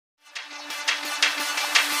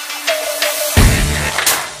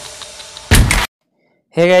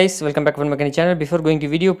Hey guys, welcome back to Mechanic channel. Before going to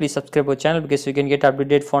video, please subscribe our channel because you can get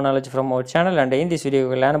updated phone knowledge from our channel. And in this video,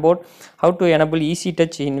 we will learn about how to enable easy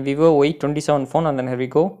touch in VIVO Y27 phone. And then here we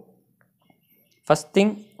go. First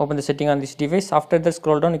thing, open the setting on this device. After that,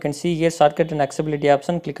 scroll down. You can see here shortcut and accessibility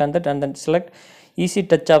option. Click on that and then select easy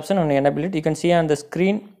touch option and enable it. You can see on the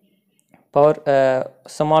screen power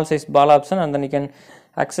small size ball option, and then you can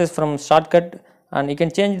access from shortcut, and you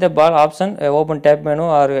can change the ball option, open tab menu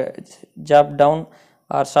or jump down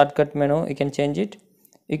or shortcut menu. You can change it.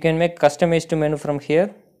 You can make customized menu from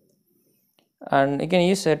here, and you can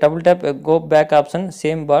use a double tap go back option,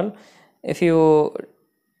 same ball. If you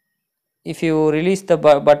release the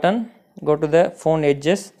button, go to the phone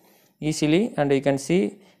edges easily, and you can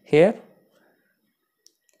see here.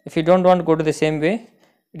 If you don't want to go to the same way,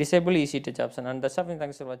 disable easy touch option. And that's something.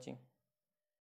 Thanks for watching.